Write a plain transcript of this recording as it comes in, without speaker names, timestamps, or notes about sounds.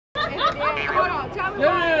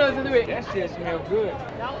No, that shit smells good.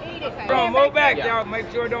 Don't eat it. Bro, move back, y'all.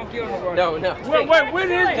 Make sure it don't kill nobody. No. Wait, what is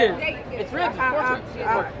this? It's ribs, of course.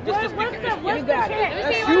 Just You got it.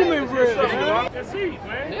 That's human ribs. That's it,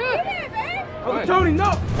 man. Yeah. Uncle Tony,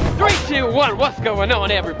 no. 3, 2, 1, what's going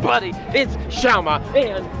on, everybody? It's Xiaomanyc,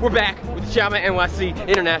 and we're back with the Xiaomanyc NYC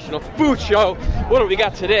International Food Show. What do we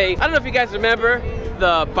got today? I don't know if you guys remember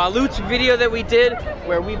the balut video that we did,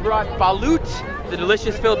 where we brought balut, the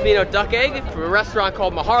delicious Filipino duck egg, from a restaurant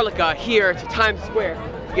called Maharlika here to Times Square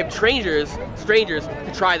to give strangers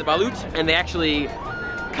to try the balut, and they actually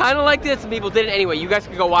kind of liked it. Some people didn't. Anyway, you guys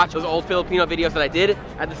can go watch those old Filipino videos that I did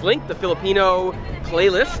at this link, the Filipino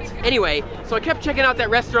playlist. Anyway, so I kept checking out that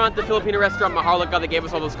restaurant, the Filipino restaurant Maharlika, that gave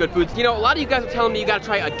us all those good foods. You know, a lot of you guys were telling me you gotta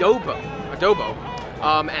try adobo.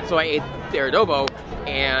 And so I ate their adobo,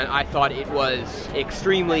 and I thought it was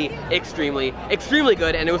extremely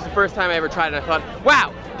good, and it was the first time I ever tried it, and I thought,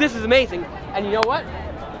 wow, this is amazing. And you know what?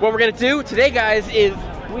 What we're gonna do today, guys, is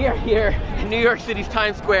we are here in New York City's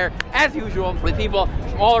Times Square, as usual, with people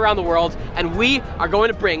from all around the world, and we are going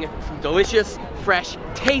to bring some delicious, fresh,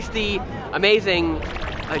 tasty, amazing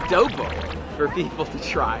adobo for people to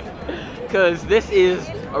try. Because this is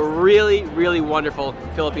a really wonderful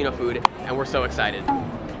Filipino food, and we're so excited.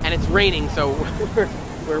 And it's raining, so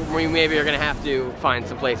we maybe are gonna have to find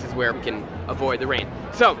some places where we can avoid the rain.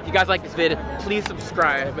 So, if you guys like this vid, please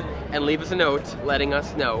subscribe and leave us a note letting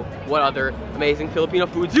us know what other amazing Filipino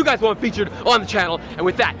foods you guys want featured on the channel. And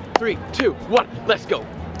with that, 3, 2, 1, let's go.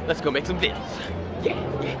 Let's go make some vids. Yeah.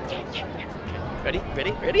 Ready?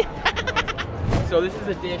 So this is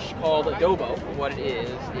a dish called adobo. What it is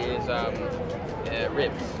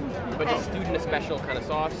ribs, but just stewed in a special kind of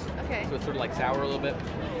sauce. Okay. So it's sort of like sour a little bit.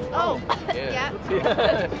 Oh. Yeah.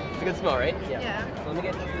 Yeah. It's a good smell, right? Yeah. So let me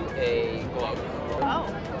get you a glove. Oh.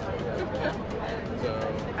 So.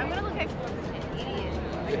 I'm gonna look like an idiot.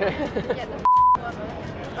 Get the glove.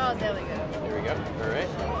 Oh, there we go. There we go. All right.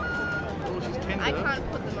 Oh, she's tender. I can't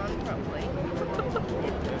put them on properly.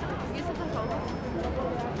 Use the controller.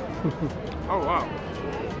 Oh wow.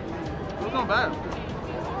 That's not bad.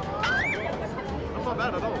 That's not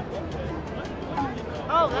bad at all.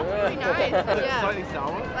 Oh, that's pretty nice. Yeah. Slightly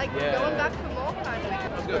sour. Like going back for more kind of.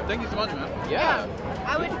 That's good. Thank you so much, man. Yeah.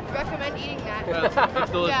 I would recommend eating that. Yeah,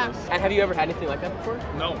 it's delicious. Yeah. And have you ever had anything like that before?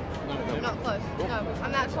 No. Not close. Cool. No.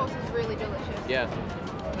 And that sauce is really delicious. Yeah.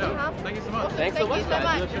 Yeah. Thank you so much. Awesome. Thanks so Thank much, you so guys.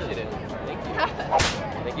 I much. really appreciate it. Thank you.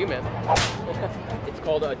 Thank you, man. It's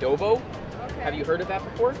called adobo. Okay. Have you heard of that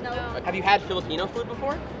before? No. Have you had Filipino food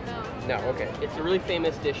before? No. No, okay. It's a really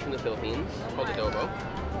famous dish from the Philippines called adobo.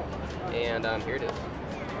 And here it is.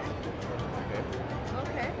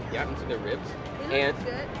 Okay. Yeah, into the ribs. It And looks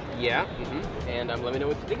good. yeah, and let me know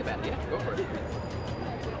what you think about it. Yeah, go for it.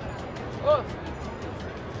 Oh.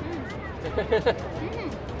 Very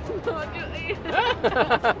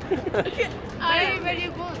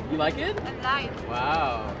good. You like it? I like.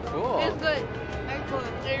 Wow, cool. It's good. Very good.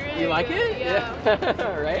 Really You like good. it?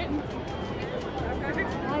 Yeah. Right?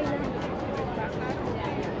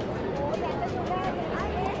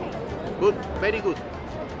 Good. Very good.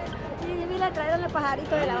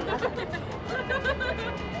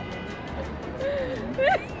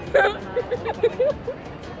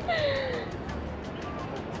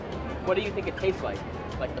 What do you think it tastes like?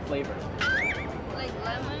 Like the flavor? Like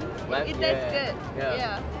lemon. Lemon? It Yeah. tastes good. Yeah.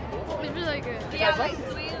 Yeah. It's really good. You Yeah, guys like like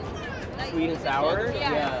it? sweet. Like Sweet and sour?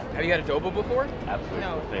 Yeah. Have you had adobo before? Absolutely.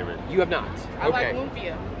 No. Favorite. You have not? I Okay. like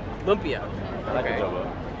lumpia. Lumpia. I like Okay. adobo.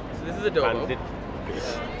 So this is adobo. Pancit.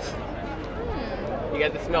 You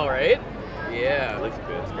got the smell, right? Yeah. Looks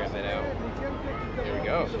good. Let's grab that out. There we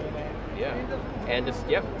go. Yeah. And just,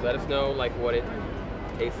 yep, let us know like what it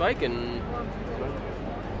tastes like and...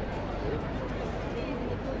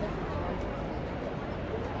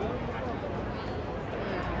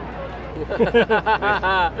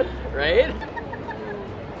 Right?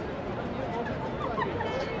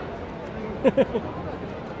 It's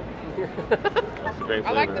a great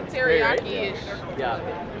I like the flavor. teriyaki-ish. Yeah.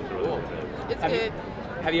 Cool. It's Have you- good.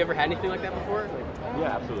 Have you ever had anything like that before? Like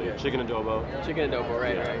Yeah, absolutely. Chicken adobo. chicken adobo,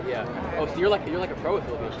 right? Yeah. Right. Yeah. Oh, so you're like a pro with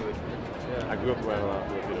Filipino food. I grew up around a lot of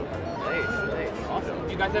Filipino food. Nice. Awesome.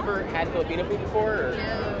 You guys ever had Filipino food before? Or?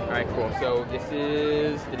 No. All right, cool. So this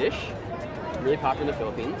is the dish. Really popular in the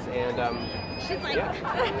Philippines, and She's like.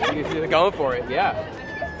 yeah, you're going for it. Yeah.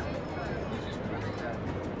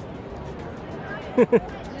 Did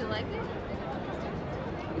you like it?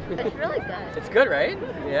 It's really good. It's good, right?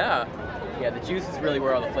 Yeah. Yeah, the juice is really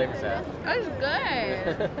where all the flavor's at. It's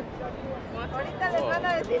good. Ahorita les van a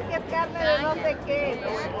decir que es carne de no sé qué.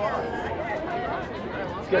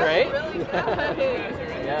 It's good, right? Really good.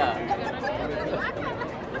 Yeah.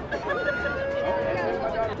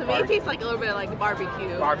 me, it tastes like a little bit of like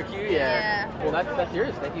barbecue. Barbecue, yeah. Well, that's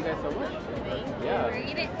yours. Thank you guys so much. Yeah.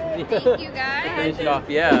 Eat it. Thank you guys. Finish it off,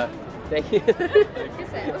 yeah. Thank you.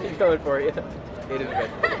 He's going for it. Yeah. It is good.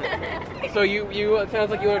 So you it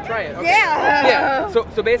sounds like you want to try it. Okay. Yeah. Yeah.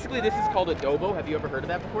 So basically this is called adobo. Have you ever heard of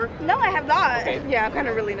that before? No, I have not. Okay. Yeah, I'm kind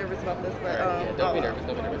of really nervous about this, but Yeah, don't be nervous.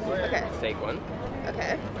 Don't be nervous. Okay. Let's take one.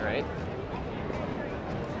 Okay. All right.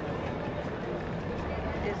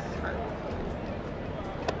 It's hard.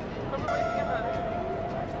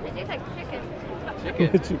 It tastes like chicken.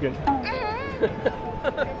 Chicken.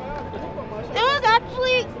 It was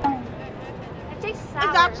actually. It tastes sour.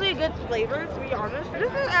 It's actually a good flavor, to be honest.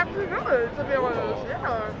 This is actually good, to be honest.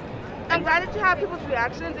 Yeah. I'm glad that you have people's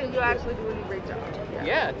reactions and you're actually doing a great job.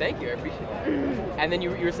 Yeah, thank you. I appreciate that. And then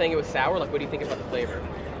you were saying it was sour. Like, what do you think about the flavor?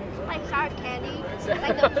 Like sour candy.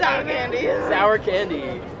 Like Sour candy. Sour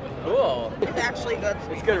candy. Cool. It's actually good.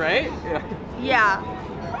 It's good, right? Yeah. Yeah.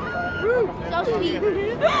 so sweet.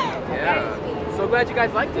 Yeah. So glad you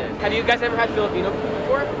guys liked it. Have you guys ever had Filipino food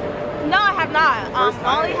before? No, I have not. First I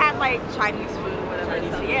time? only had like Chinese food or whatever.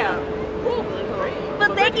 Chinese so, food. yeah. Cool. But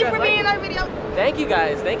So thank glad you for guys being in liked our video. it. Thank you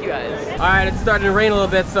guys. Thank you guys. All right, it's starting to rain a little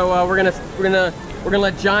bit, so we're gonna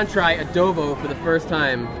let John try adobo for the first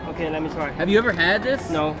time. Okay, let me try. Have you ever had this?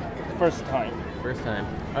 No, first time. First time.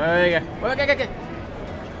 Okay. Okay.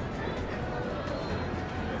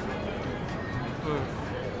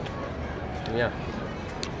 Yeah.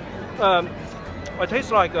 It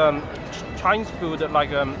tastes like Chinese food, like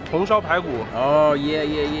红烧排骨. Oh yeah.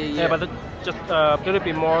 Yeah, but just a little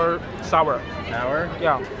bit more sour. Sour?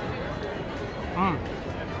 Yeah.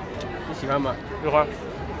 你喜欢吗？喜欢.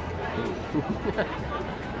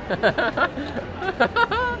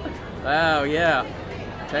 Wow, yeah.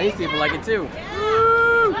 Chinese people like it too.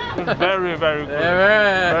 It's very, very good.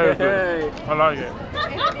 Very good. I like it.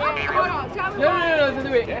 No,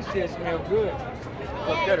 do it. That shit smells good.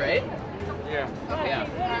 Looks good, right? Yeah. Yeah.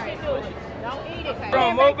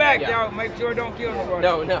 Bro, move back, Yeah. y'all. Make sure it don't kill nobody.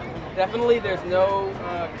 No. Definitely there's no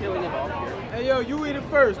killing involved here. Hey, yo, you eat it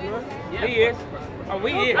first, man. Yeah. He is. Oh,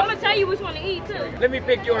 we is. I'm gonna tell you which one to eat too. Let me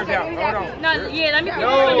pick yours out. Hold on. No, yeah, let me.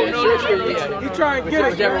 No. Yeah. You try and get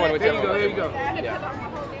it. Whichever one. There you go. There you go. Yeah.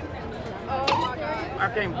 I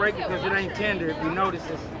can't break it because it ain't tender. If you notice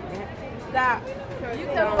this. Stop.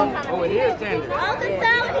 Oh, it is tender. Yeah.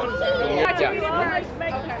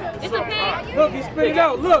 It's a pig. Look, he spit it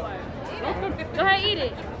out. Look. Go ahead, eat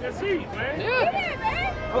it. That's it, man.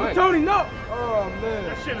 Yeah. Oh, Tony, no. Oh, man.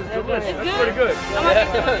 That shit is delicious. It's That's good. pretty good.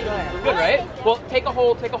 Good, right? Well, take a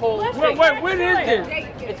whole Wait, steak. what is this?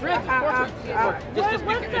 It's ribs. Just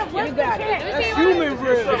You got it. That's human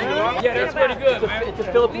ribs, man. Yeah, that's pretty good, man. It's a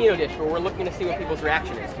Filipino dish, but we're looking to see what people's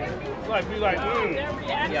reaction is. Be like,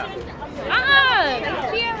 Yeah.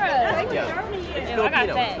 Sierra. Yeah. It's I got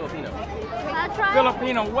Filipino. that. It's Filipino.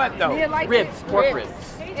 Filipino what, though? Ribs, pork ribs.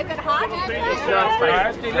 Is it hot?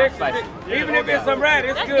 That's delicious. Spicy. Even if it's some rat,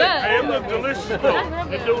 it's That's good. good. It looks delicious, though.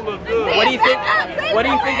 It do look good. What do you think? What do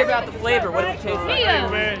you think about the flavor? What does it taste like? Yeah.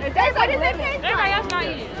 Man, It tastes like lemon. Everybody else not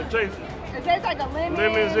eating. it tastes It tastes like a lemon.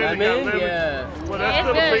 lemons in it. Lemon? Got lemon. Yeah. Well, Yeah, that's it's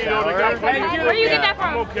good. Filipino. They got Thank Filipino. Where you get Yeah. that from?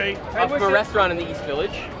 I'm okay. From a restaurant in the East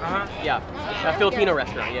Village. Uh-huh. Yeah. A Filipino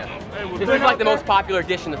restaurant, yeah. Hey, well, This been is like out the there? most popular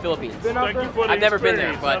dish in the Philippines. Been out there? I've never been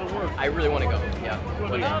there, but That'll work. I really want to go. Yeah.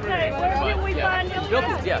 One day. But, yeah. find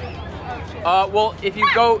Philippines, yeah. Well, if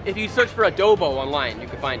you search for adobo online, you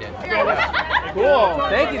can find it. Yeah. Cool.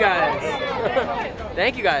 Thank you guys.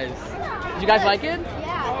 Thank you guys. Did you guys like it?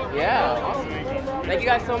 Yeah. Yeah. Awesome. Thank you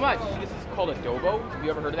guys so much. This is called adobo. Have you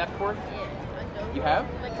ever heard of that before? You have?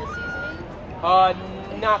 Like the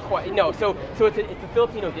seasoning? Not quite. No. So it's a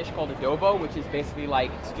Filipino dish called adobo, which is basically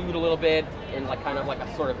like stewed a little bit in like kind of like a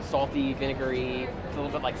sort of a salty, vinegary, a little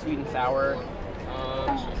bit like sweet and sour.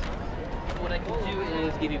 What I can do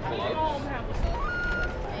is give you gloves.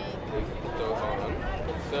 Put those on.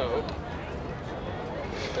 So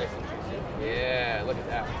nice and juicy. Yeah. Look at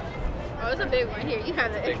that. Oh, it's a big one. Here, you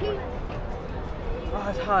have it. Big one. Oh,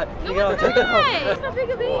 it's hot. No, it's not. It's not big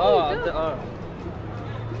a baby.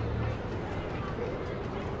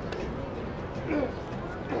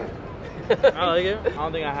 I like it. I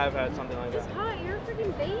don't think I have had something like It's that. hot. You're a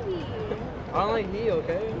freaking baby. I don't like heat,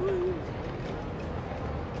 okay?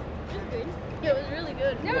 It's good. Yeah, it was really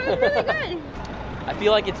good. No, it was really good. I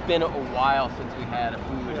feel like it's been a while since we had a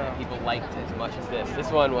food that people liked as much as this.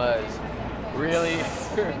 This one was really,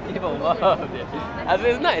 people loved it.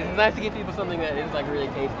 It's nice. It's nice to give people something that is like really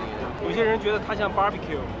tasty. 有些人觉得它像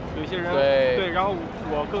barbecue，有些人对然后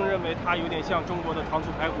我更认为它有点像中国的糖醋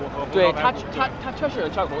排骨和红对，烧排骨。它确实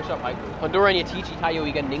很像红烧排骨。很多人也提起它有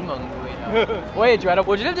一个柠檬的味道。我也觉得，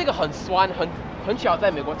我觉得这个很酸，很少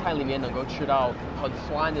在美国菜里面能够吃到很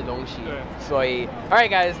酸的东西。对。所以 alright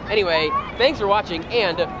guys, anyway, thanks for watching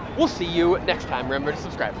and we'll see you next time. Remember to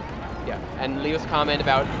subscribe. Yeah, and leave us a comment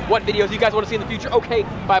about what videos you guys want to see in the future. Okay,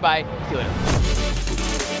 bye bye. See you later.